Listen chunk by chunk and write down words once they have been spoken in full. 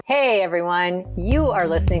Hey everyone, you are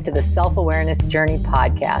listening to the Self-Awareness Journey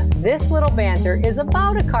podcast. This little banter is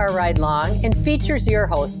about a car ride long and features your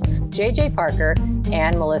hosts, JJ Parker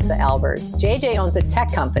and Melissa Albers. JJ owns a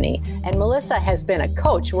tech company and Melissa has been a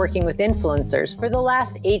coach working with influencers for the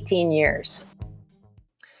last 18 years.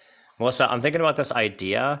 Melissa, I'm thinking about this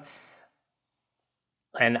idea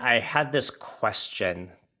and I had this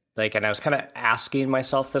question, and I was kind of asking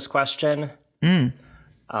myself this question. And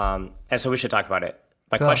so we should talk about it.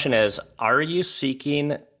 My question is, are you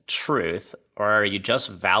seeking truth or are you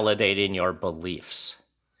just validating your beliefs?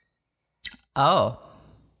 Oh.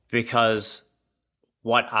 Because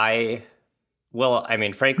frankly,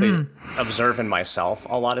 observe in myself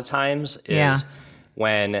a lot of times is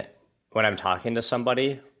when I'm talking to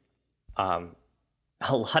somebody, a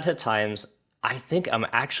lot of times I think I'm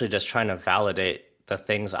actually just trying to validate the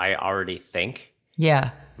things I already think. Yeah.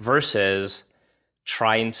 Versus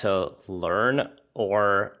trying to learn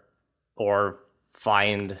or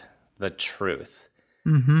find the truth.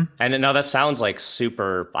 Mm-hmm. And I know that sounds like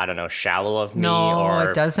super, shallow of me. No,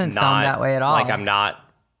 it doesn't sound that way at all. Like I'm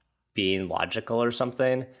not being logical or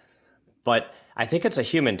something. But I think it's a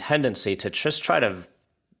human tendency to just try to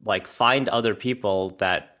find other people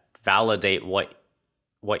that validate what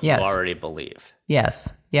you already believe.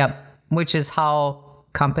 Yes. Yep. Which is how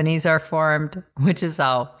companies are formed, which is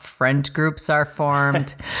how friend groups are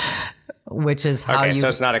formed. Which is how so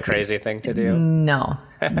it's not a crazy thing to do? No,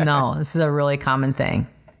 this is a really common thing.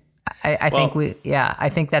 I think that's a really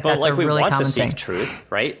common thing. We want to seek truth,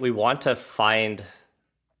 right? We want to find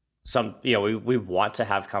we want to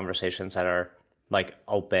have conversations that are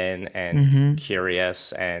open and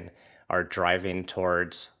curious and are driving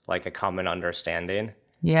towards a common understanding.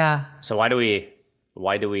 Yeah. So why do a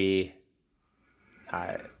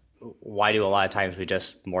lot of times we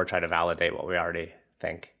just more try to validate what we already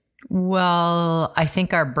think? Well, I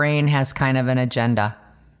think our brain has kind of an agenda.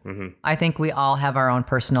 Mm-hmm. I think we all have our own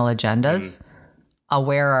personal agendas,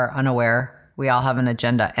 aware or unaware. We all have an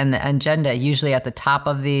agenda. And the agenda usually at the top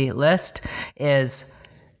of the list is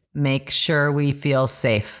make sure we feel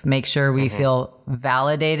safe, make sure we feel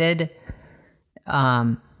validated.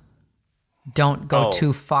 Don't go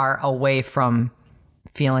too far away from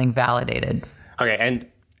feeling validated. Okay.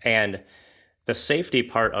 And the safety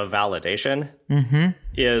part of validation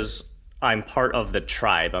is I'm part of the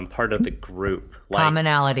tribe. I'm part of the group.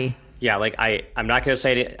 Commonality. Yeah. I'm not going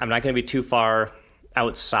to be too far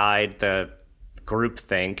outside the group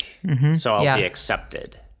think. So I'll be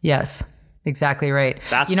accepted. Yes, exactly right.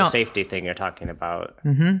 That's the safety thing you're talking about.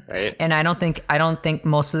 Right. And I don't think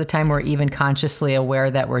most of the time we're even consciously aware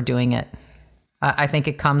that we're doing it. I think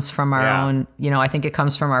it comes from our own, I think it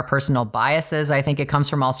comes from our personal biases. I think it comes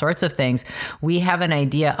from all sorts of things. We have an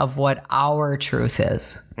idea of what our truth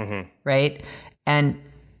is, right? And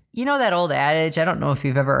that old adage, I don't know if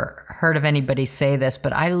you've ever heard of anybody say this,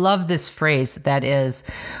 but I love this phrase that is,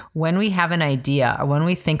 when we have an idea or when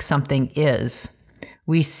we think something is,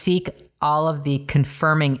 we seek all of the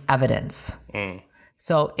confirming evidence.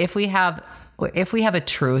 So if we have a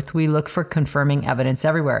truth, we look for confirming evidence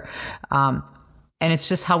everywhere. And it's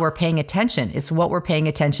just how we're paying attention. It's what we're paying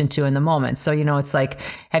attention to in the moment. So, it's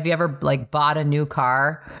have you ever bought a new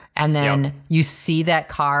car and then you see that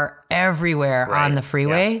car everywhere on the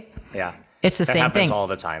freeway? Yeah. It's the same thing. That happens all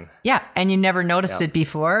the time. Yeah. And you never noticed it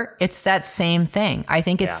before. It's that same thing. I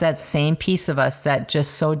think it's that same piece of us that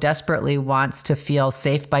just so desperately wants to feel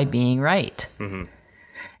safe by being right.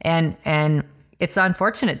 And it's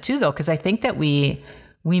unfortunate too, though, because I think that we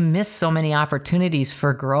miss so many opportunities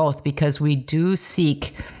for growth because we do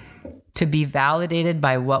seek to be validated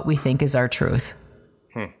by what we think is our truth.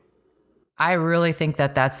 I really think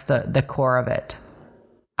that that's the core of it.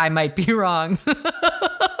 I might be wrong.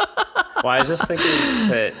 Well, I was just thinking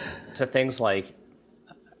to things like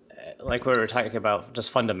what we were talking about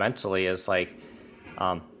just fundamentally is I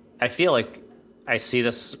feel like I see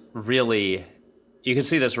this really, you can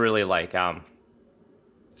see this really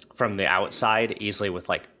from the outside easily with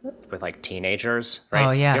teenagers, right?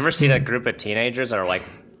 Oh yeah. You ever see that group of teenagers that are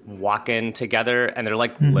walking together and they're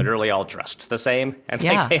literally all dressed the same and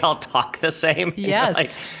they all talk the same?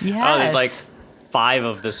 Yes. Oh, there's 5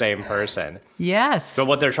 of the same person. Yes. But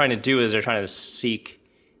what they're trying to do is they're trying to seek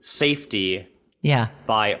safety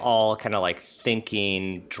by all kind of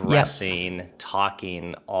thinking, dressing,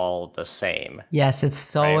 talking all the same. Yes, it's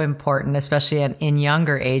so important, especially in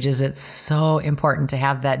younger ages. It's so important to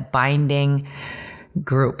have that binding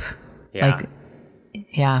group.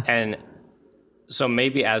 Yeah. And so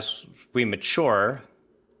maybe as we mature,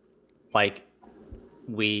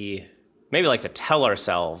 we maybe like to tell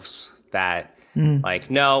ourselves that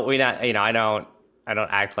no, we not, don't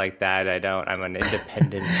act like that. I'm an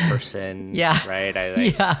independent person. Yeah. Right.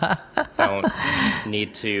 Don't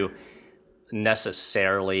need to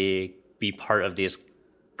necessarily be part of these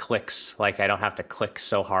cliques. Like I don't have to click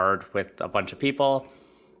so hard with a bunch of people.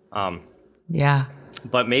 Yeah.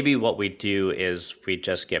 But maybe what we do is we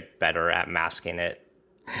just get better at masking it.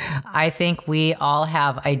 I think we all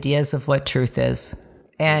have ideas of what truth is.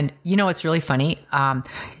 And it's really funny.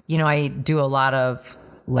 I do a lot of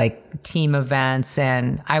like team events,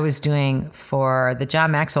 and I was doing for the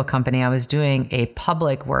John Maxwell Company, I was doing a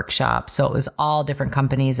public workshop. So it was all different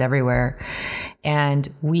companies everywhere. And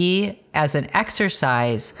we, as an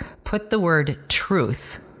exercise, put the word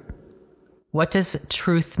truth. What does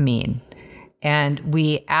truth mean? And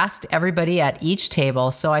we asked everybody at each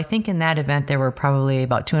table. So I think in that event, there were probably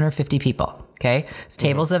about 250 people. Okay. It's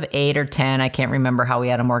tables of 8 or 10. I can't remember how we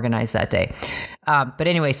had them organized that day. But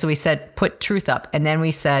anyway, so we said, put truth up. And then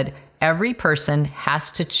we said, every person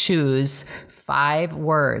has to choose 5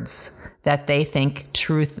 words that they think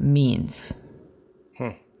truth means.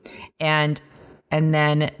 And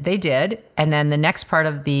then they did. And then the next part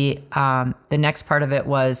of it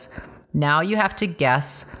was, now you have to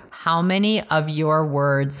guess how many of your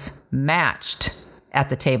words matched at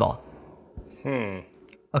the table.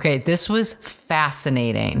 Okay, this was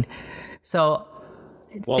fascinating. So,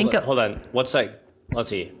 hold on. What's like? Let's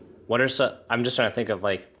see. What are some? I'm just trying to think of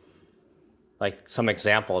like some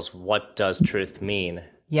examples. What does truth mean?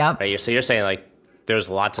 Yep. Right. So you're saying like there's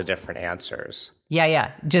lots of different answers.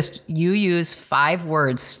 Yeah. Just you use 5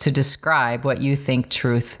 words to describe what you think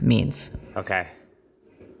truth means. Okay.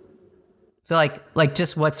 So like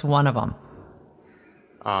just what's one of them?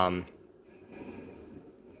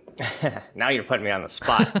 Now you're putting me on the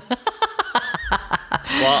spot.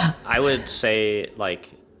 Well, I would say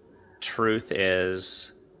like truth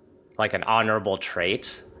is like an honorable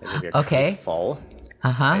trait. Like if you're truthful.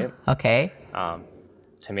 Right? Okay.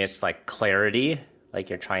 To me, it's like clarity. Like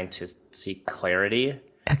you're trying to seek clarity.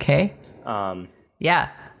 Okay. Yeah.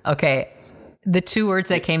 Okay. The 2 words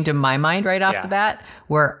that came to my mind right off the bat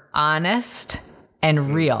were honest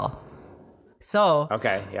and real. So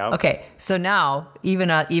okay. So now,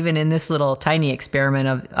 even in this little tiny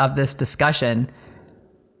experiment of this discussion,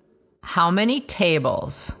 how many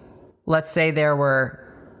tables? Let's say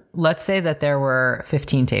that there were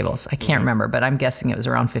 15 tables. I can't remember, but I'm guessing it was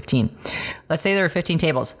around 15. Let's say there were 15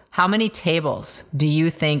 tables. How many tables do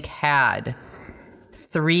you think had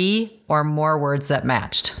 3 or more words that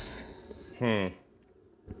matched? Well,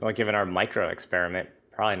 given our micro experiment,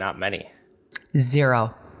 probably not many.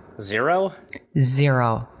 0. 0?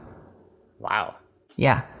 0. Wow.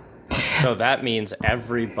 Yeah. So that means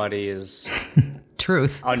everybody's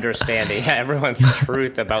truth understanding, everyone's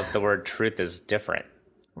truth about the word truth is different.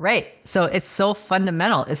 Right. So it's so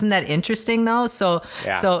fundamental. Isn't that interesting though? So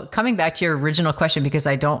coming back to your original question, because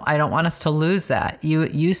I don't want us to lose that.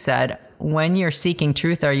 You said when you're seeking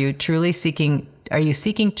truth, are you seeking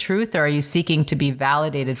truth, or are you seeking to be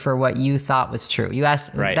validated for what you thought was true? You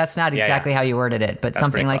asked, right. That's not exactly how you worded it, but that's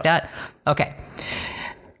something like that. Okay.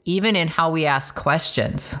 Even in how we ask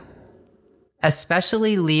questions,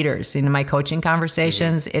 especially leaders in my coaching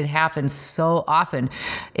conversations, it happens so often.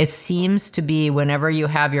 It seems to be whenever you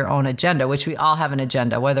have your own agenda, which we all have an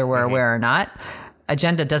agenda, whether we're aware or not.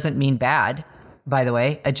 Agenda doesn't mean bad, by the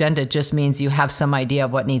way. Agenda just means you have some idea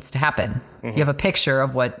of what needs to happen. You have a picture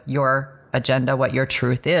of what your agenda, what your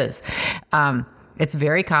truth is. It's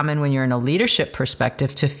very common when you're in a leadership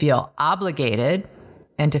perspective to feel obligated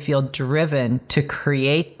and to feel driven to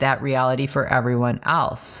create that reality for everyone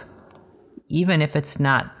else, even if it's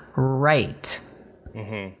not right.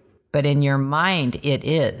 But in your mind, it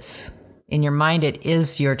is. In your mind, it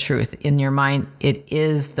is your truth. In your mind, it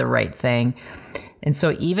is the right thing. And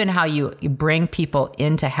so even how you bring people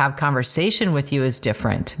in to have conversation with you is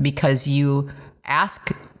different, because you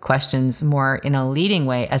ask questions more in a leading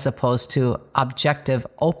way as opposed to objective,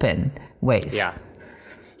 open ways.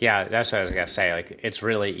 Yeah, that's what I was gonna say. Like, it's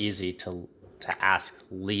really easy to ask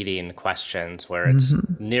leading questions where it's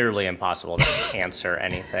nearly impossible to answer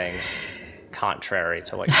anything contrary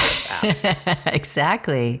to what you just asked.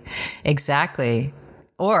 Exactly.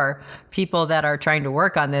 Or people that are trying to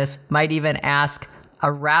work on this might even ask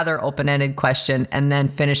a rather open-ended question and then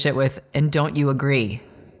finish it with, "And don't you agree?"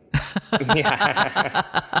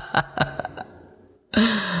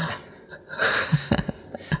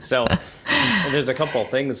 So there's a couple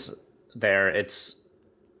things there. It's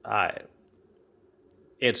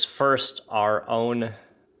first our own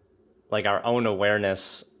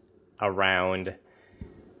awareness around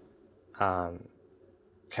kind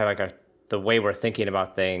of like the way we're thinking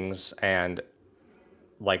about things, and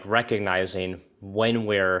like recognizing when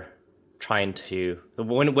we're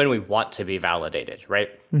when we want to be validated, right?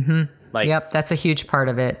 Like, Yep, that's a huge part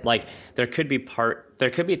of it. Like there could be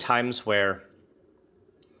times where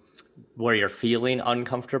you're feeling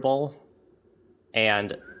uncomfortable,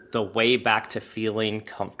 and the way back to feeling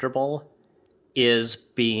comfortable is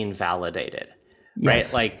being validated,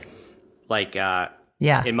 Yes. right?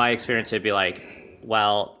 In my experience, it'd be like,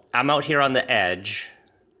 well, I'm out here on the edge,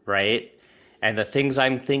 right? And the things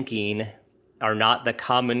I'm thinking are not the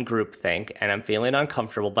common group think, and I'm feeling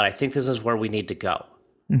uncomfortable, but I think this is where we need to go.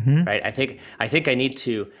 Right? I think I need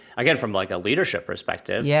to, again, from like a leadership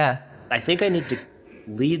perspective. Yeah. I think I need to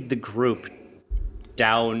lead the group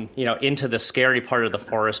down, into the scary part of the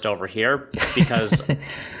forest over here, because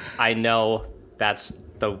I know that's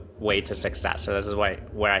the way to success. So this is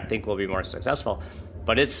where I think we'll be more successful.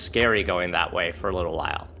 But it's scary going that way for a little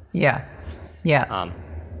while. Yeah. Yeah.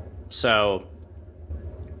 So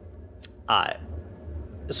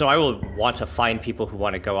I will want to find people who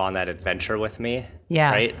want to go on that adventure with me.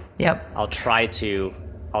 Yeah. Right? Yep. I'll try to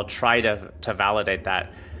validate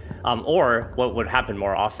that. Or what would happen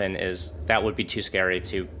more often is that would be too scary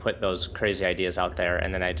to put those crazy ideas out there,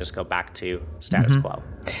 and then I just go back to status quo.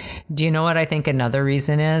 Do you know what I think another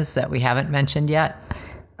reason is that we haven't mentioned yet?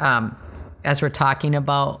 As we're talking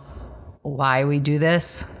about why we do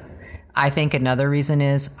this, I think another reason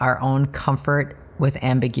is our own comfort with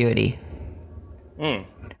ambiguity.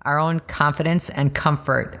 Our own confidence and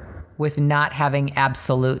comfort with not having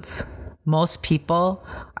absolutes. Most people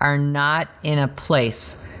are not in a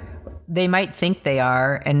place. They might think they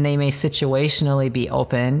are, and they may situationally be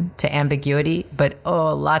open to ambiguity, but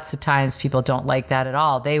lots of times people don't like that at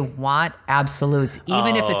all. They want absolutes,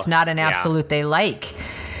 even if it's not an absolute they like.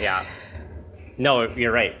 Yeah. No,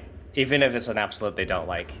 you're right. Even if it's an absolute they don't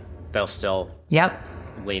like, they'll still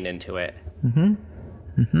lean into it.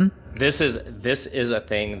 This is a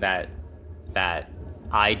thing that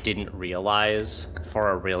I didn't realize for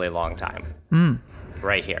a really long time.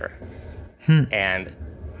 Right here. And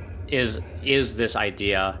is this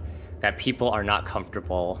idea that people are not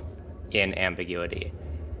comfortable in ambiguity.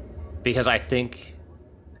 Because I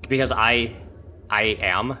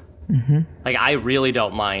am. Like, I really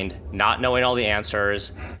don't mind not knowing all the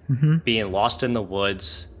answers, being lost in the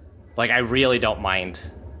woods. Like, I really don't mind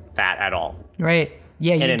that at all. Right.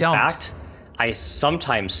 Yeah, you and in don't. fact, I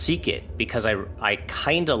sometimes seek it because I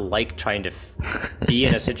kind of like trying to be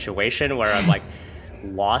in a situation where I'm like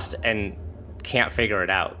lost and can't figure it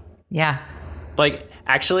out. Yeah. Like,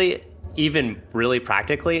 actually, even really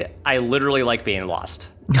practically, I literally like being lost.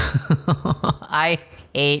 I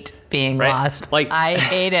hate being lost. Like, I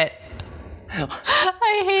hate it.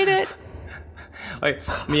 I hate it.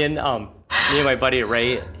 Like, me and my buddy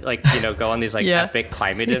Ray, go on these epic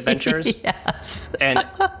climate adventures. Yes. And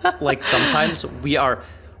sometimes we are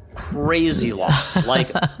crazy lost.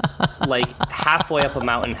 Like halfway up a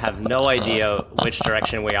mountain, have no idea which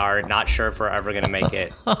direction we are, not sure if we're ever gonna make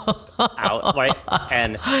it out. Right?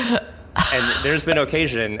 And there's been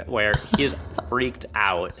occasion where he's freaked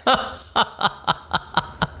out.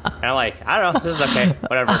 And I'm like, I don't know, this is okay,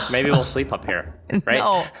 whatever. Maybe we'll sleep up here,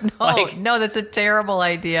 right? No, that's a terrible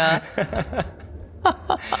idea.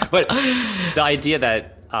 But the idea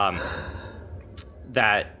that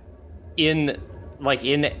in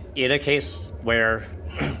a case where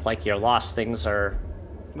you're lost, things are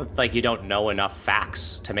you don't know enough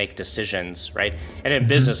facts to make decisions, right? And in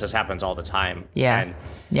business, this happens all the time. Yeah. And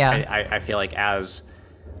yeah. I feel like as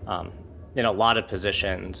in a lot of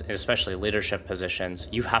positions, and especially leadership positions,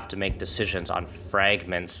 you have to make decisions on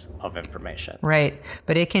fragments of information. Right.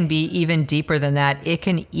 But it can be even deeper than that. It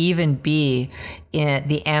can even be in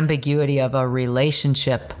the ambiguity of a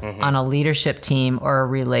relationship on a leadership team or a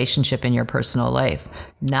relationship in your personal life.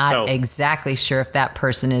 Not exactly sure if that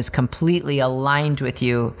person is completely aligned with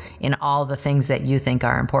you in all the things that you think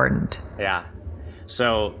are important. Yeah.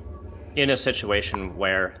 So in a situation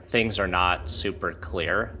where things are not super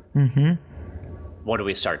clear, what do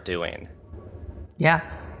we start doing? Yeah,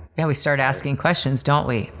 we start asking questions, don't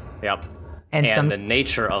we? Yep. And the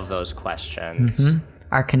nature of those questions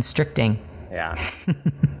are constricting. Yeah.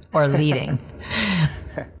 Or leading.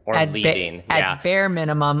 Leading. At bare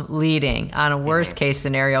minimum, leading. On a worst case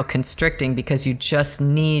scenario, constricting, because you just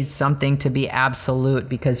need something to be absolute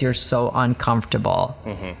because you're so uncomfortable.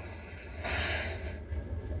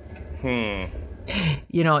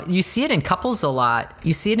 You see it in couples a lot.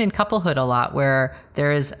 You see it in couplehood a lot, where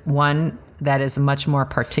there is one that is much more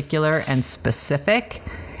particular and specific,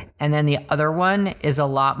 and then the other one is a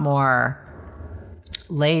lot more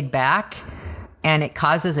laid back, and it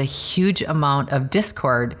causes a huge amount of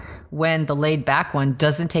discord when the laid back one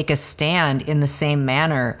doesn't take a stand in the same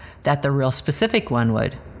manner that the real specific one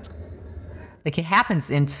would. Like, it happens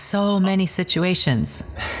in so many situations.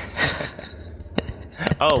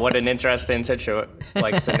 Oh, what an interesting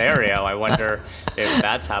scenario. I wonder if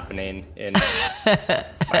that's happening in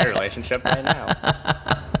my relationship right now.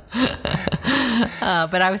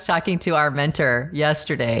 But I was talking to our mentor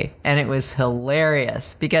yesterday, and it was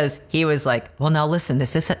hilarious because he was like, well, now listen,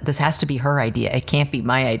 this has to be her idea. It can't be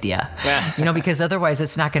my idea, because otherwise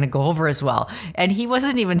it's not going to go over as well. And he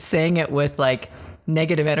wasn't even saying it with like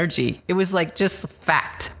negative energy. It was like just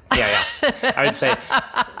fact. Yeah. I would say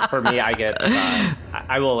for me, I get,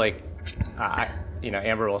 I will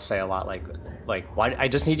Amber will say a lot like, why? I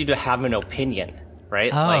just need you to have an opinion,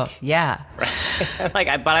 right? Oh, yeah. Right?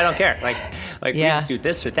 But I don't care. We just do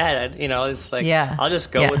this or that. It's like, I'll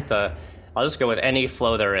just go with any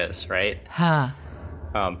flow there is, right? Huh.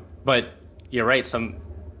 But you're right.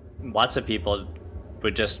 Lots of people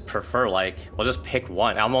would just prefer just pick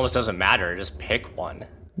one. It almost doesn't matter. Just pick one.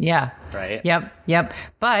 Yeah. Right. Yep.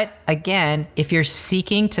 But again, if you're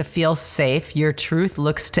seeking to feel safe, your truth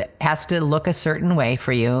has to look a certain way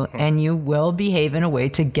for you, mm-hmm. and you will behave in a way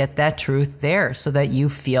to get that truth there so that you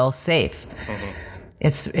feel safe. Mm-hmm.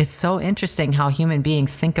 It's so interesting how human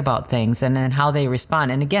beings think about things and then how they respond.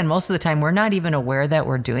 And again, most of the time we're not even aware that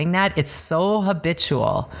we're doing that. It's so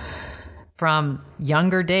habitual from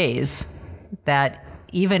younger days that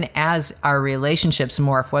even as our relationships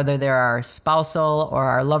morph, whether they're our spousal or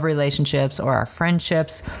our love relationships or our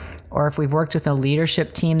friendships, or if we've worked with a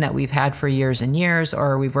leadership team that we've had for years and years,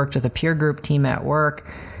 or we've worked with a peer group team at work,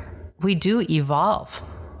 we do evolve.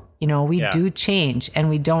 We do change, and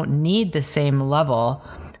we don't need the same level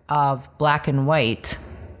of black and white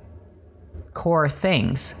core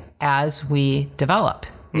things as we develop.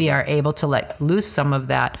 We are able to let loose some of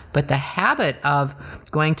that, but the habit of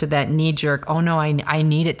going to that knee-jerk, oh no, I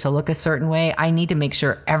need it to look a certain way, I need to make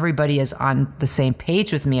sure everybody is on the same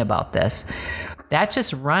page with me about this, that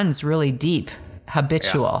just runs really deep,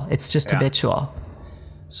 habitual. It's just habitual.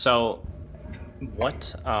 So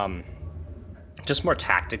what, just more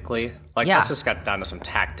tactically, let's just get down to some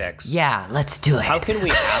tactics. Yeah, let's do it. How can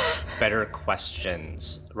we ask better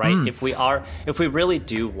questions, right? If we really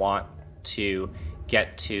do want to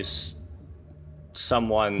get to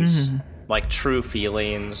someone's true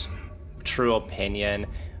feelings, true opinion,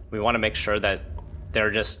 we want to make sure that they're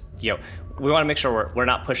just, we want to make sure we're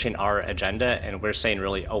not pushing our agenda, and we're staying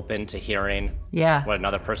really open to hearing what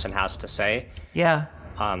another person has to say. Yeah.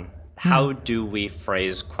 How do we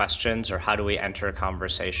phrase questions, or how do we enter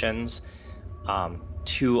conversations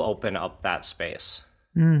to open up that space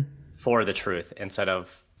for the truth, instead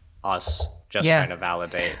of us just trying to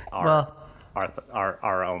validate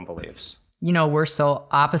our own beliefs? We're so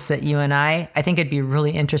opposite, you and I. I think it'd be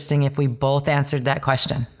really interesting if we both answered that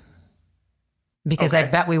question, because I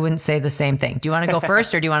bet we wouldn't say the same thing. Do you want to go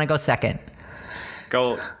first, or do you want to go second?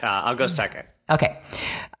 I'll go second. Okay.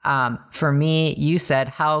 For me, you said,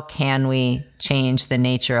 how can we change the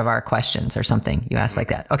nature of our questions, or something? You asked like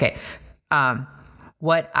that. Okay.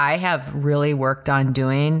 What I have really worked on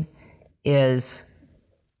doing is,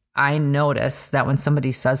 I notice that when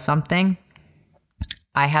somebody says something,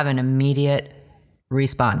 I have an immediate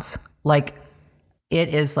response. It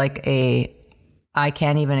is I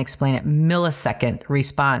can't even explain it, millisecond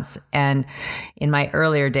response. And in my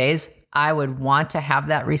earlier days, I would want to have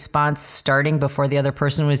that response starting before the other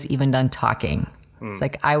person was even done talking. It's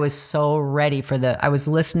like I was so ready I was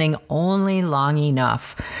listening only long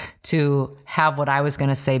enough to have what I was going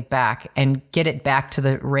to say back and get it back to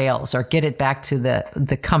the rails, or get it back to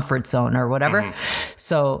the comfort zone, or whatever.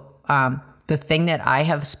 So the thing that I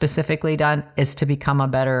have specifically done is to become a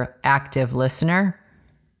better active listener.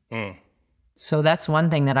 So that's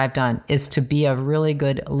one thing that I've done, is to be a really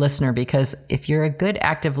good listener, because if you're a good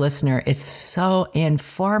active listener, it's so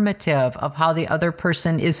informative of how the other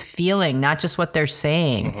person is feeling, not just what they're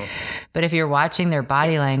saying. But if you're watching their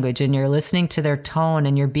body language, and you're listening to their tone,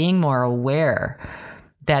 and you're being more aware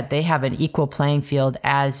that they have an equal playing field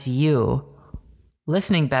as you,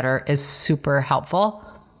 listening better is super helpful.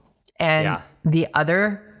 And the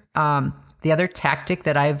other tactic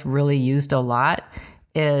that I've really used a lot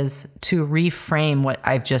is to reframe what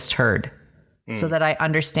I've just heard so that I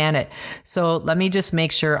understand it. So let me just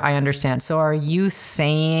make sure I understand. So are you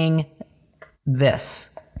saying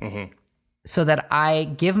this? So that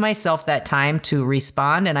I give myself that time to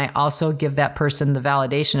respond, and I also give that person the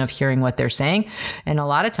validation of hearing what they're saying. And a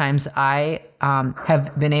lot of times I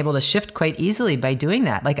have been able to shift quite easily by doing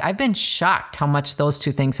that. I've been shocked how much those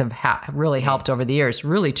two things have really helped over the years.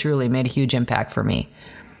 Really, truly made a huge impact for me.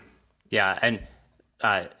 Yeah, and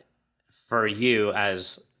for you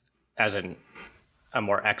as a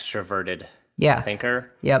more extroverted thinker,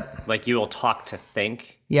 like you will talk to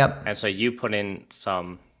think. Yep. And so you put in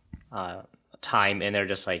some time in there,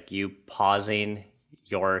 just like you pausing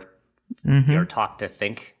your talk to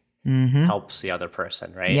think helps the other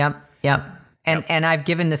person, right? Yep. And I've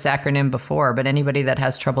given this acronym before, but anybody that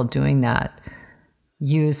has trouble doing that,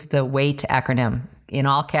 use the WAIT acronym in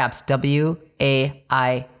all caps, WAIT,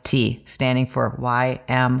 standing for Why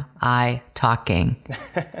Am I Talking?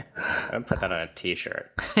 I'm going to put that on a t-shirt.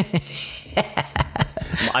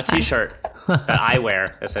 A t-shirt that I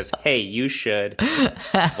wear that says, hey, you should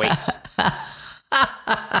wait.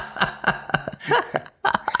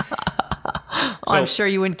 I'm sure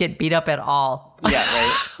you wouldn't get beat up at all.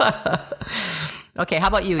 Yeah, right. Okay, how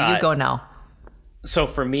about you? You go now. So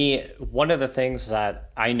for me, one of the things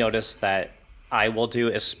that I noticed that I will do,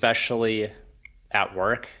 especially at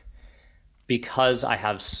work, because I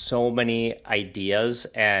have so many ideas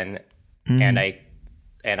and I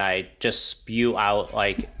just spew out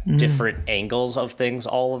like different angles of things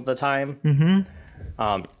all of the time.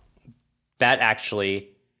 That actually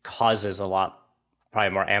causes a lot,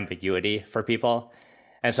 probably more ambiguity for people.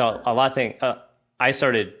 And so a lot of things, I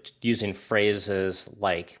started using phrases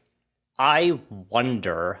like, I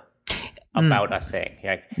wonder about a thing.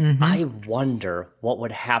 Like, I wonder what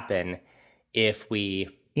would happen if we,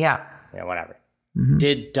 whatever,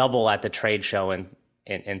 did double at the trade show and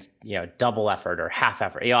double effort or half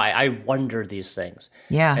effort. I wonder these things.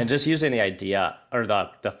 Yeah. And just using the idea or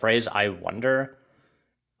the phrase I wonder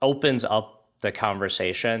opens up the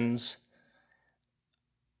conversations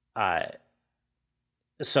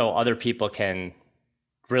so other people can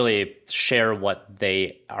really share what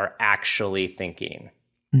they are actually thinking.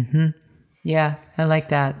 Yeah, I like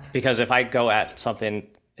that. Because if I go at something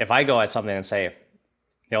and say,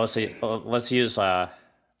 let's use a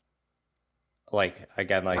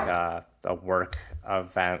work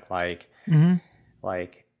event,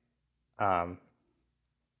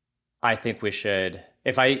 I think we should,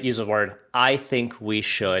 if I use a word, I think we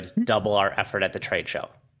should double our effort at the trade show.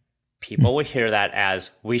 People would hear that as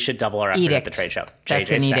we should double our effort at the trade show. That's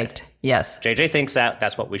an edict. Yes. JJ thinks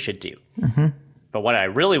that's what we should do. But what I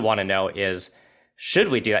really want to know is, should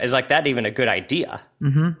we do that? Is like that even a good idea?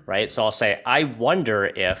 Right? So I'll say, I wonder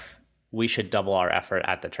if we should double our effort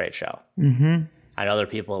at the trade show. And other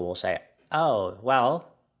people will say, oh, well,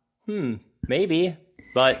 maybe.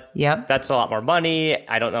 But that's a lot more money.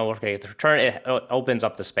 I don't know what we're going to get the return. It opens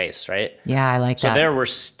up the space, right? Yeah, I like that. So there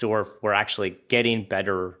we're actually getting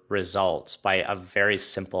better results by a very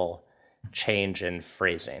simple change in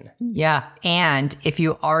phrasing. Yeah. And if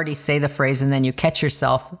you already say the phrase and then you catch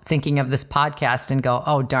yourself thinking of this podcast and go,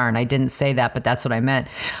 oh, darn, I didn't say that, but that's what I meant.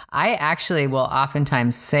 I actually will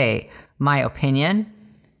oftentimes say my opinion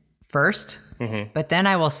first, but then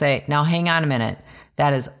I will say, now hang on a minute.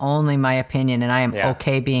 That is only my opinion and I am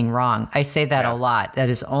okay being wrong. I say that a lot. That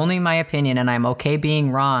is only my opinion and I'm okay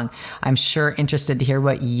being wrong. I'm sure interested to hear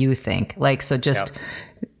what you think. So just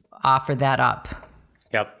offer that up.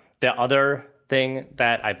 Yep. The other thing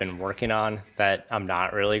that I've been working on that I'm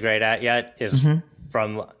not really great at yet is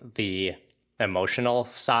from the emotional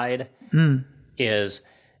side is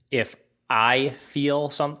if I feel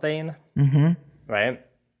something, right?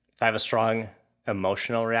 If I have a strong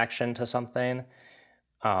emotional reaction to something,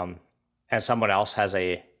 and someone else has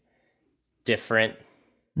a different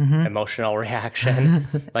emotional reaction,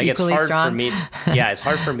 like it's hard for me. Yeah, it's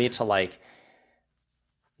hard for me to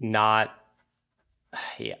not.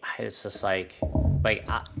 Yeah, it's just like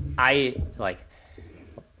I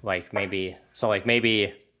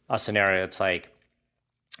maybe a scenario. It's like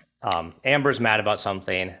Amber's mad about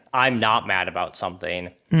something. I'm not mad about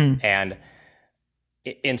something, and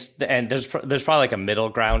there's probably like a middle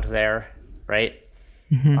ground there, right?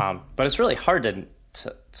 But it's really hard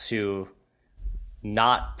to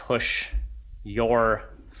not push your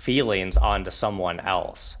feelings onto someone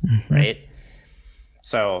else, right?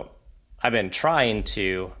 So I've been trying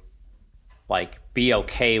to be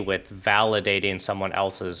okay with validating someone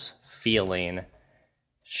else's feeling,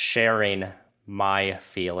 sharing my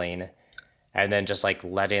feeling, and then just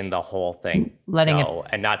letting the whole thing go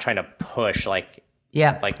and not trying to push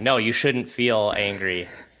no, you shouldn't feel angry.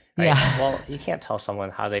 Right? Yeah. Well, you can't tell someone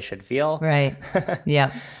how they should feel. Right.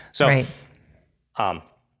 Yeah. So,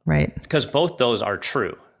 right. Because both those are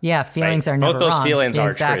true. Yeah. Feelings are never wrong. Both those feelings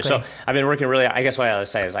are true. So I've been working I guess what I would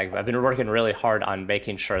say is I've been working really hard on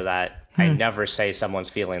making sure that I never say someone's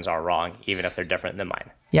feelings are wrong, even if they're different than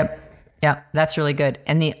mine. Yep. Yeah. That's really good.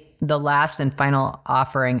 And the last and final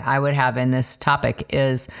offering I would have in this topic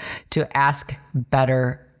is to ask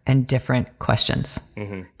better and different questions.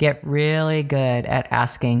 Get really good at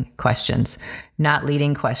asking questions, not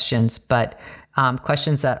leading questions, but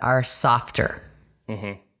questions that are softer,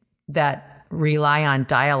 that rely on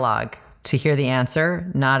dialogue to hear the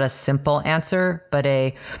answer, not a simple answer, but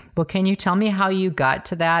well, can you tell me how you got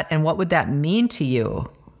to that? And what would that mean to you?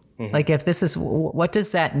 Like if this is, what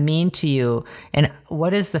does that mean to you? And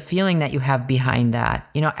what is the feeling that you have behind that?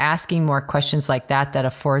 Asking more questions like that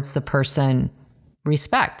affords the person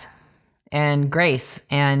respect and grace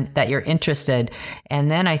and that you're interested.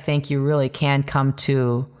 And then I think you really can come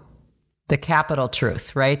to the capital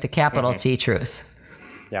truth, right? The capital T truth.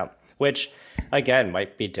 Yeah. Which again,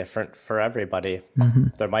 might be different for everybody.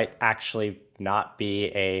 There might actually not be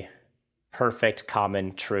a perfect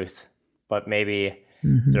common truth, but maybe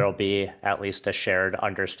there'll be at least a shared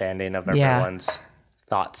understanding of everyone's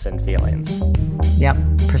thoughts and feelings. Yep,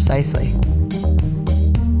 precisely.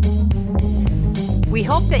 We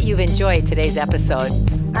hope that you've enjoyed today's episode.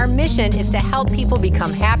 Our mission is to help people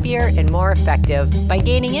become happier and more effective by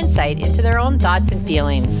gaining insight into their own thoughts and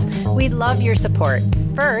feelings. We'd love your support.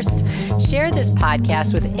 First, share this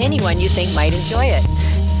podcast with anyone you think might enjoy it.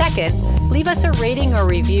 Second, leave us a rating or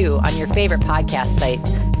review on your favorite podcast site.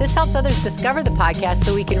 This helps others discover the podcast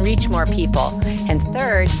so we can reach more people. And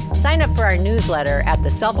third, sign up for our newsletter at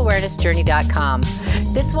theselfawarenessjourney.com.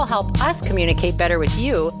 This will help us communicate better with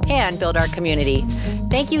you and build our community.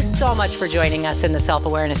 Thank you so much for joining us in the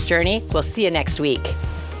Self-Awareness Journey. We'll see you next week.